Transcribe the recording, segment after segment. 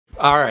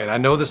Alright, I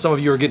know that some of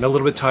you are getting a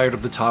little bit tired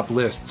of the top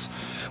lists,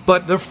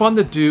 but they're fun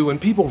to do and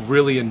people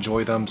really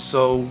enjoy them,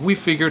 so we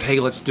figured, hey,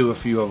 let's do a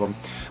few of them.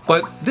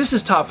 But this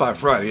is Top 5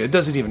 Friday, it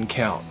doesn't even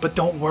count. But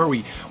don't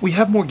worry, we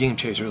have more game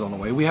chasers on the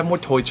way, we have more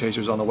toy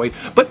chasers on the way,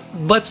 but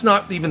let's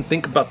not even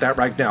think about that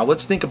right now.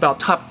 Let's think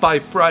about Top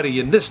 5 Friday,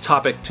 and this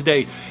topic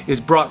today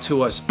is brought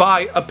to us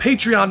by a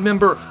Patreon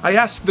member. I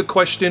asked the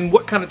question,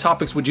 what kind of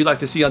topics would you like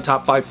to see on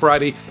Top 5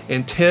 Friday?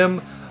 And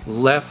Tim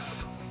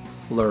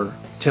Leffler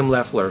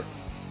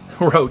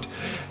wrote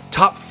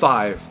top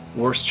 5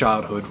 worst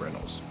childhood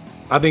rentals.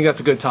 I think that's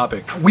a good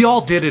topic. We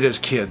all did it as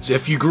kids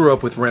if you grew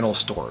up with rental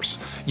stores.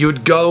 You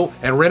would go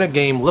and rent a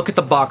game, look at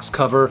the box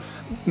cover,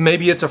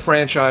 maybe it's a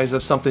franchise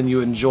of something you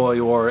enjoy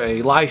or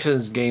a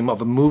licensed game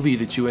of a movie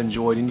that you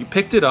enjoyed, and you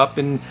picked it up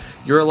and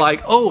you're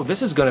like, oh,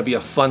 this is gonna be a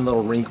fun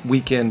little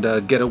weekend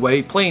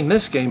getaway playing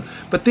this game,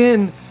 but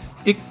then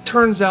it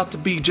turns out to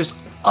be just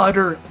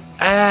utter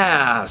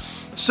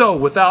ass. So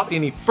without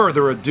any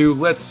further ado,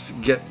 let's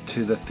get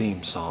to the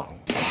theme song.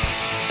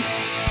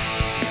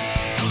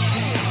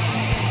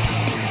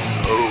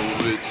 Oh,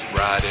 it's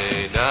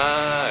Friday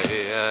night,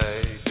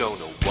 don't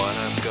know what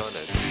I'm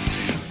gonna do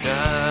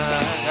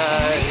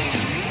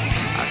tonight.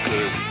 I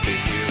could sit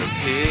here and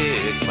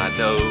pick my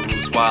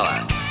nose while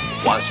I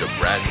watch a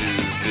brand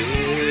new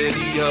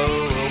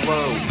video.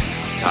 Whoa,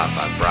 Top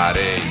 5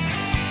 Friday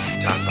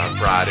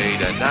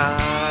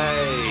tonight.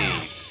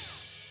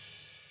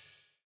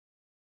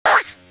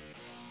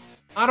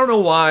 I don't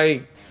know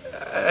why,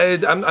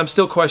 I'm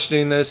still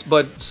questioning this,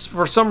 but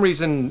for some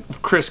reason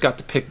Chris got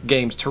to pick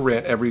games to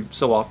rent every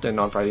so often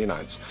on Friday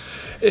nights.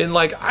 And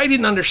like, I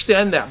didn't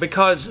understand that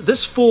because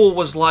this fool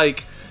was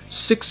like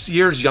 6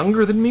 years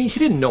younger than me. He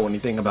didn't know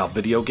anything about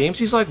video games.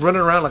 He's like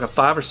running around like a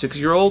 5 or 6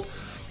 year old.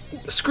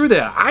 Screw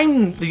that,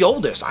 I'm the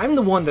oldest. I'm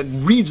the one that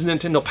reads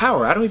Nintendo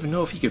Power. I don't even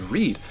know if he could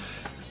read.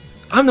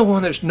 I'm the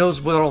one that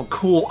knows what all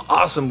cool,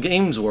 awesome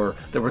games were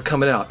that were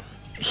coming out.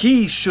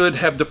 He should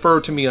have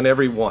deferred to me on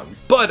every one.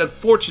 But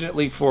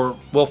unfortunately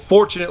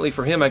fortunately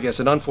for him, I guess,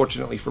 and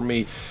unfortunately for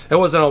me, that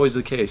wasn't always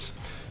the case.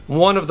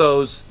 One of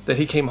those that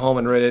he came home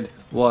and rented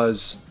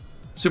was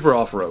Super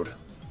Off-Road.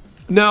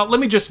 Now, let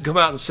me just come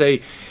out and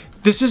say,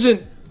 this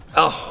isn't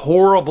a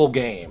horrible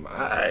game.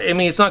 I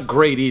mean, it's not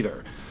great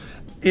either.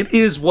 It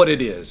is what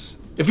it is.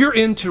 If you're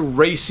into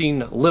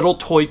racing little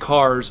toy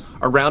cars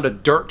around a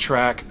dirt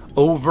track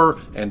over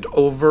and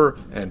over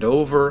and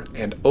over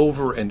and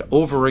over and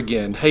over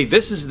again, hey,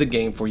 this is the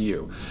game for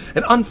you.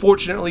 And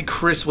unfortunately,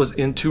 Chris was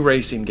into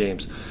racing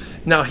games.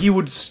 Now, he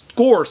would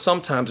score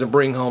sometimes and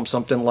bring home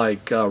something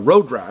like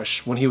Road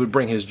Rash when he would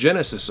bring his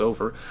Genesis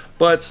over,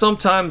 but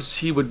sometimes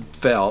he would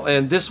fail.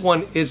 And this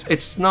one is,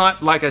 it's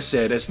not, like I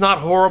said, it's not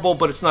horrible,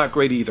 but it's not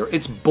great either.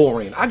 It's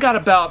boring. I got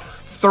about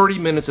 30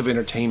 minutes of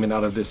entertainment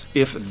out of this,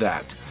 if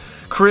that.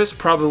 Chris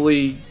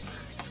probably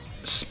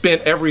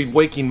spent every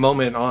waking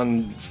moment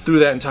through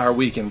that entire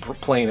weekend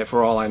playing it,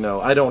 for all I know.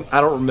 I don't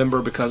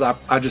remember because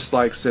I just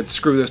like said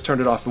screw this,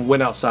 turned it off and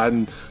went outside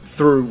and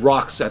threw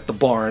rocks at the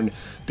barn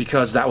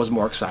because that was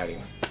more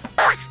exciting.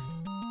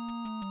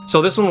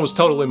 So this one was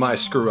totally my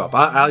screw up.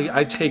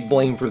 I take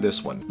blame for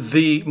this one.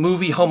 The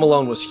movie Home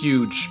Alone was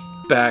huge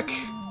back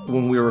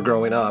when we were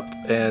growing up,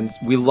 and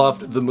we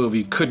loved the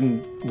movie.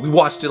 We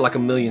watched it like a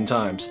million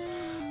times.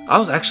 I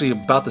was actually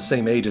about the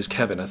same age as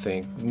Kevin, I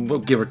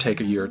think, give or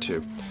take a year or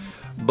two.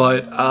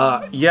 But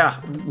yeah,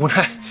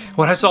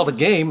 when I saw the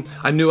game,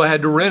 I knew I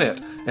had to rent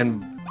it,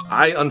 and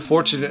I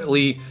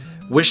unfortunately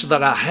wish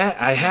that I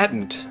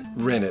hadn't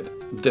rented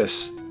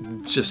this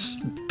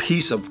just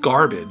piece of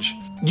garbage.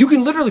 You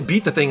can literally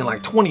beat the thing in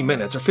like 20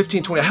 minutes or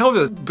 15, 20,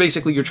 however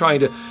basically you're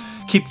trying to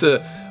keep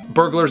the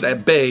burglars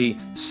at bay,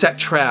 set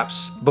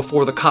traps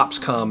before the cops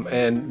come,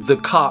 and the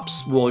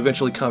cops will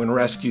eventually come and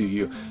rescue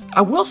you.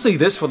 I will say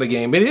this for the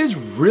game, it is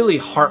really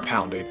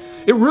heart-pounding.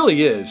 It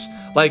really is.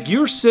 Like,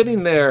 you're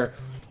sitting there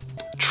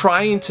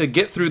trying to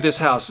get through this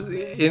house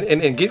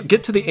and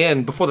get to the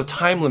end before the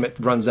time limit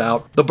runs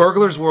out. The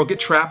burglars will get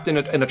trapped in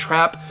a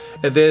trap,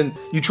 and then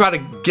you try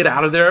to get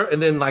out of there,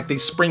 and then like they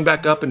spring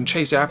back up and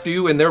chase after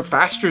you, and they're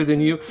faster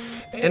than you.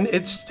 And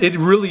it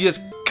really is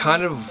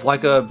kind of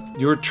like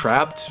you're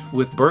trapped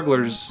with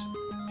burglars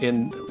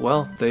in,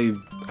 well, they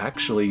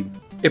actually,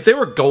 if they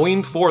were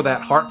going for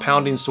that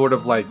heart-pounding sort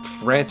of like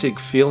frantic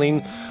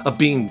feeling of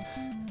being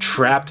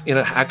trapped in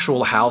an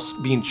actual house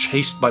being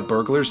chased by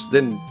burglars,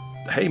 then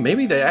hey,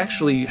 maybe they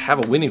actually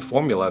have a winning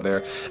formula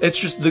there. It's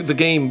just the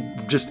game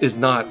just is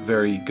not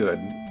very good,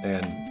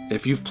 and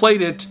if you've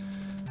played it,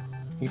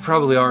 you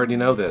probably already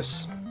know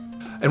this.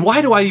 And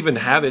why do I even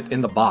have it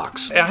in the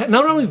box?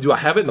 Not only do I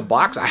have it in the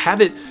box, I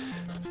have it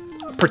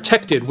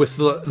protected with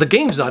the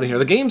game's not in here.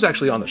 The game's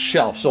actually on the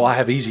shelf, so I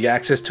have easy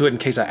access to it in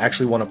case I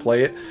actually want to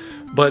play it.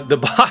 But the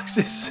box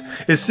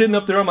is sitting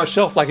up there on my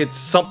shelf like it's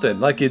something.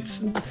 Like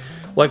it's,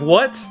 like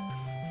what?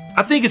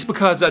 I think it's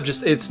because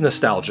it's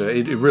nostalgia.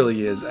 It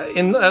really is.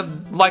 And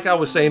like I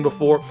was saying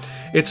before,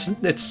 yes,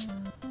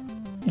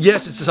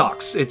 it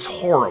sucks. It's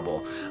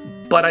horrible.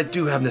 but I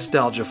do have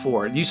nostalgia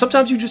for it.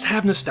 Sometimes you just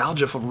have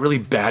nostalgia for really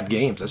bad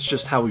games. That's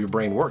just how your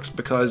brain works,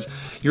 because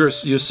you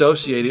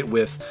associate it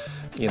with,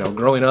 you know,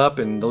 growing up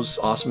and those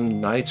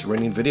awesome nights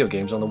renting video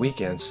games on the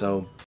weekends.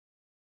 So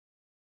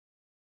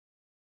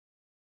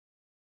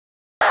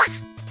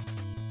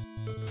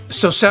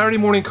Saturday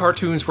morning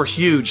cartoons were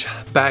huge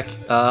back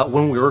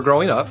when we were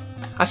growing up.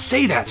 I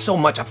say that so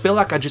much, I feel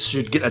like I just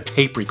should get a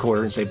tape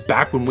recorder and say,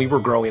 back when we were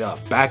growing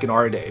up, back in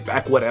our day,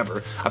 back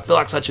whatever. I feel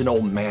like such an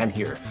old man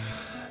here.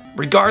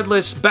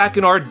 Regardless, back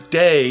in our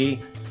day,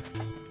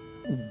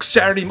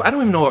 I don't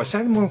even know if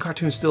Saturday morning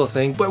cartoons still a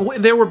thing,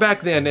 but they were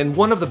back then, and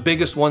one of the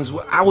biggest ones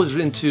I was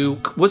into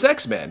was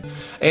X-Men.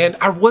 And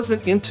I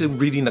wasn't into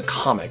reading the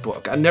comic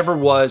book. I never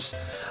was,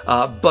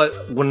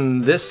 but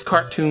when this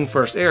cartoon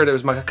first aired, it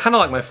was kind of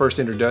like my first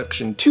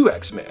introduction to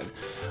X-Men.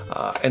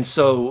 And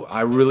so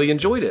I really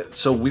enjoyed it.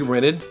 So we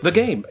rented the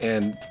game,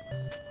 and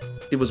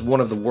it was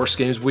one of the worst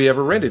games we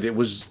ever rented. It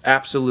was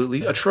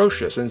absolutely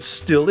atrocious, and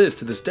still is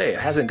to this day. It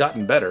hasn't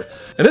gotten better.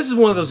 And this is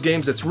one of those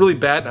games that's really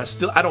bad,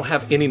 and I don't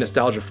have any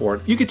nostalgia for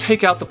it. You could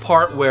take out the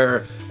part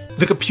where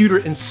the computer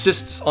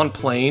insists on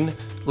playing.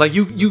 Like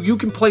you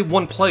can play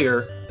one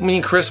player. Me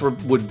and Chris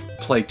would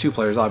play two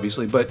players,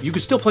 obviously, but you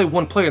could still play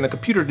one player, and the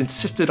computer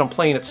insisted on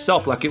playing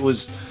itself like it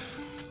was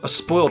a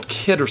spoiled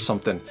kid or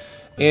something.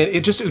 And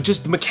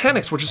the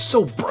mechanics were just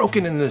so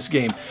broken in this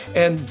game.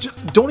 And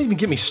don't even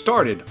get me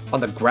started on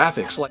the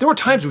graphics. Like, there were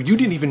times where you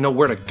didn't even know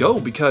where to go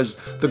because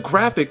the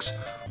graphics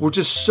were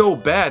just so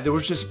bad. There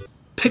was just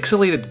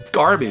pixelated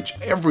garbage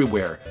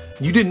everywhere.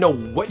 You didn't know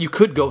what you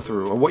could go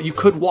through or what you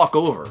could walk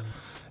over.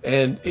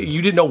 And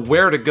you didn't know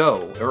where to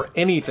go or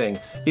anything.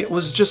 It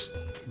was just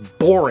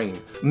boring.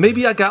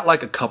 Maybe I got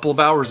like a couple of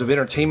hours of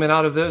entertainment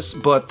out of this,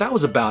 but that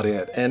was about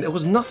it. And it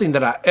was nothing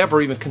that I ever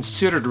even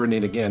considered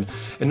renting again.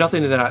 And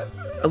nothing that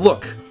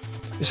look,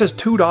 it says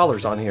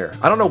 $2 on here.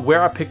 I don't know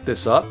where I picked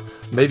this up.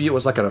 Maybe it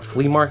was like at a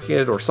flea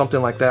market or something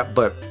like that,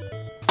 but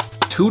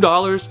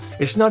 $2,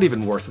 it's not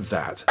even worth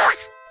that.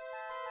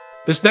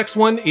 This next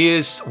one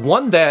is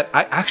one that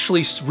I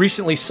actually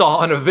recently saw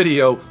on a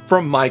video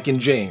from Mike and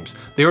James.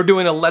 They were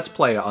doing a Let's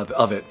Play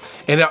of it,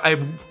 and I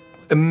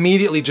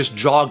immediately just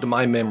jogged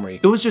my memory.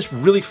 It was just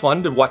really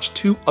fun to watch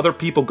two other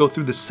people go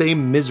through the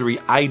same misery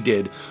I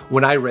did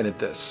when I rented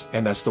this,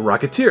 and that's The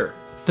Rocketeer.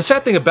 The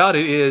sad thing about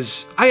it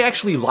is, I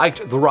actually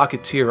liked The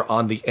Rocketeer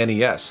on the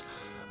NES.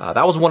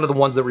 That was one of the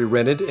ones that we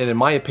rented, and in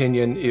my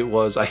opinion, it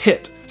was a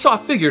hit. So I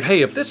figured,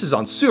 hey, if this is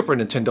on Super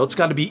Nintendo, it's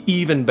gotta be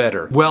even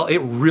better. Well, it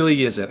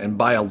really isn't, and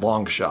by a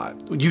long shot.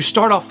 You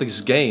start off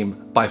this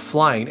game by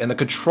flying, and the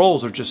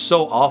controls are just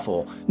so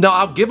awful. Now,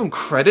 I'll give them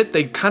credit,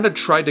 they kind of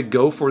tried to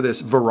go for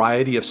this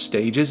variety of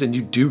stages, and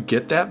you do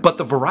get that, but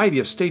the variety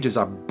of stages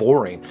are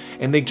boring,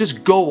 and they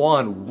just go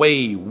on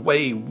way,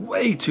 way,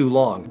 way too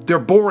long. They're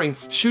boring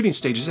shooting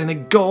stages, and they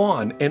go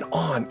on, and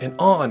on, and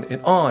on,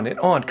 and on, and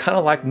on, kind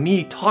of like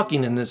me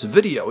talking in this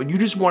video, and you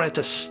just want it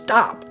to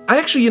stop. I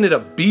actually ended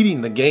up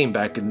beating the game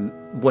back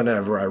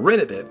whenever I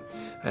rented it,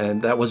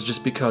 and that was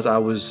just because I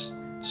was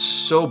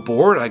so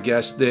bored, I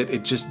guess, that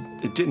it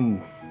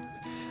didn't,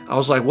 I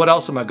was like, what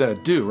else am I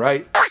gonna do,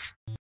 right?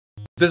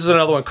 This is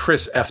another one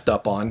Chris effed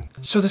up on.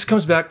 So this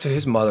comes back to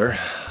his mother.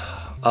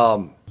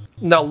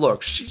 Now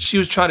look, she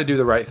was trying to do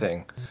the right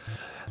thing.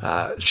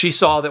 She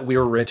saw that we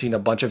were renting a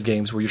bunch of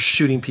games where you're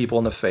shooting people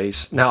in the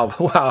face. Now,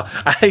 wow,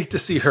 I hate to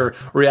see her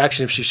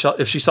reaction if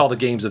she saw the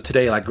games of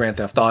today, like Grand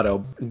Theft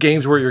Auto.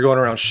 Games where you're going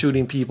around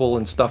shooting people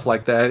and stuff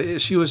like that.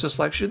 She was just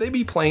like, should they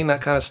be playing that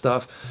kind of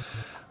stuff?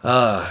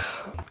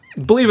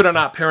 Believe it or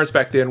not, parents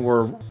back then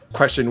were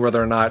questioning whether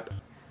or not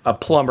a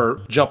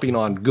plumber jumping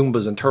on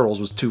Goombas and turtles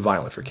was too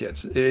violent for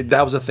kids.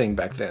 That was a thing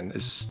back then,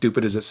 as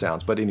stupid as it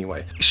sounds. But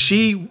anyway,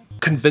 she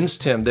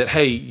convinced him that,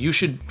 hey, you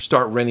should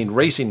start renting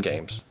racing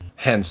games.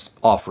 Hence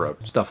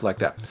off-road, stuff like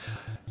that.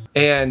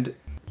 And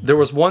there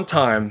was one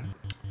time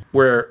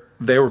where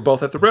they were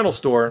both at the rental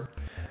store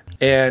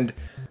and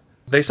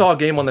they saw a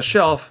game on the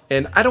shelf,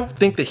 and I don't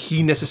think that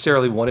he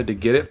necessarily wanted to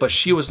get it, but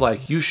she was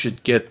like, you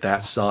should get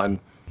that, son.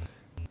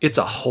 It's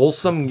a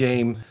wholesome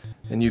game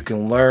and you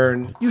can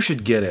learn. You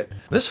should get it.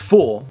 This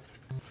fool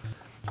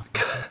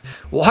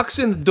walks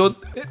in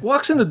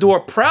the door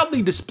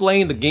proudly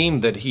displaying the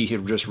game that he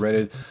had just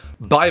rented,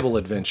 Bible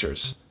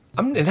Adventures.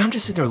 And I'm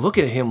just sitting there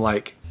looking at him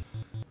like,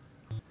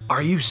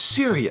 are you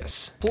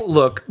serious?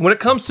 Look, when it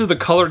comes to the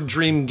Colored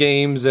Dream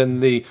games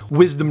and the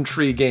Wisdom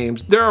Tree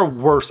games, there are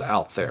worse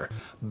out there.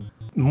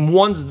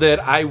 Ones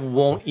that I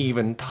won't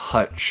even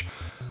touch.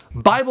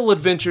 Bible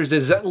Adventures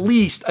is at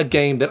least a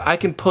game that I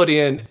can put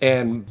in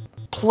and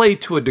play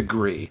to a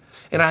degree.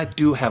 And I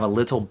do have a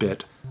little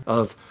bit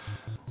of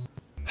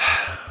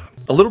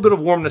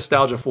warm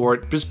nostalgia for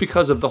it just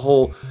because of the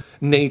whole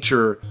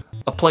nature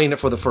of playing it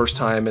for the first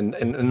time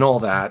and all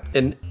that.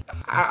 And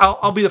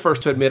I'll be the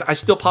first to admit, I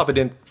still pop it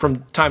in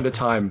from time to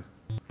time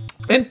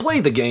and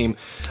play the game.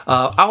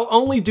 I'll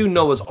only do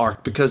Noah's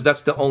Ark because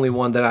that's the only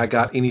one that I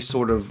got any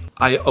sort of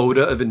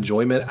iota of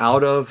enjoyment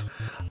out of.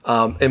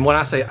 And when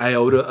I say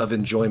iota of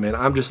enjoyment,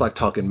 I'm just like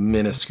talking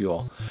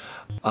minuscule.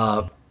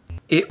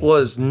 it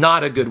was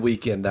not a good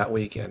weekend that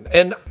weekend.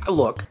 And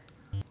look,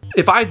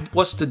 if I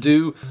was to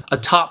do a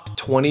top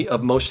 20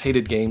 of most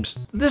hated games,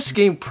 this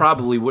game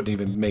probably wouldn't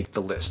even make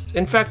the list.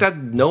 In fact, I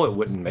know it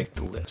wouldn't make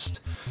the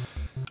list.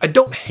 I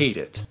don't hate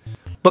it.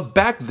 But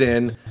back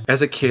then,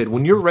 as a kid,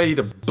 when you're ready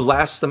to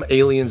blast some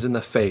aliens in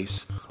the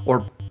face,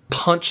 or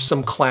punch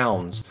some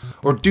clowns,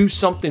 or do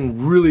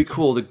something really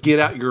cool to get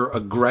out your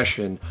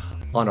aggression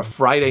on a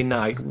Friday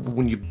night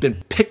when you've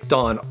been picked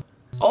on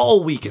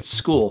all week at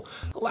school,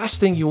 the last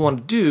thing you want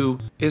to do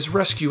is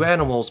rescue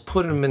animals,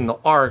 put them in the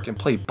ark, and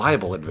play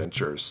Bible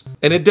adventures.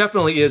 And it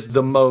definitely is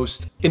the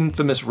most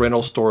infamous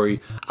rental story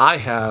I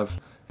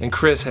have and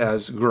Chris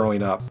has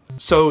growing up.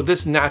 So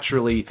this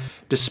naturally,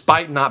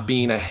 despite not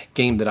being a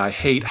game that I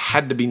hate,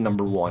 had to be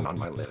number 1 on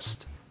my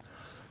list.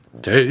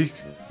 Take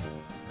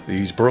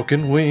these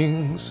broken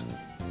wings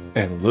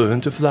and learn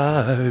to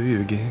fly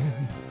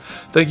again.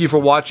 Thank you for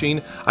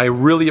watching. I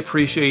really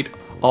appreciate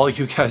all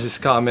you guys'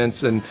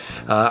 comments, and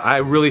I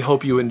really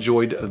hope you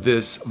enjoyed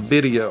this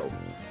video.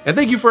 And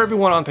thank you for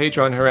everyone on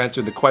Patreon who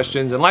answered the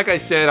questions. And like I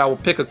said, I will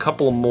pick a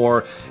couple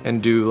more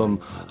and do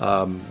them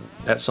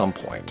at some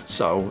point.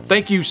 So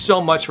thank you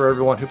so much for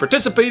everyone who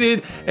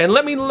participated, and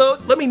let me know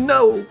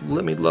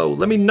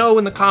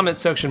in the comment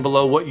section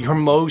below what your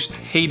most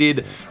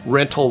hated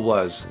rental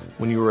was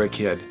when you were a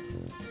kid.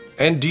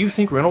 And do you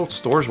think rental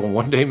stores will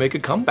one day make a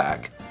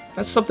comeback?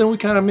 That's something we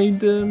kind of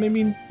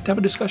maybe have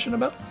a discussion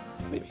about,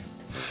 maybe.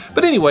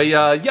 But anyway,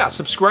 yeah,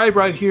 subscribe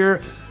right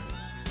here.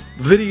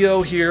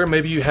 Video here.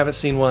 Maybe you haven't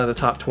seen one of the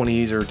top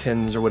 20s or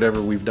 10s or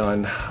whatever we've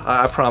done.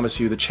 I promise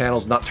you the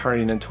channel's not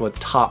turning into a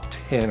top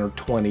 10 or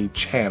 20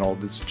 channel.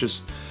 It's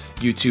just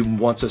YouTube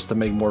wants us to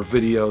make more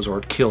videos, or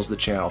it kills the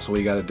channel, so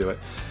we got to do it.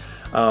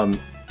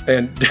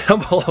 And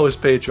down below is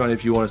Patreon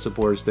if you want to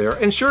support us there,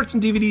 and shirts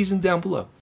and DVDs and down below.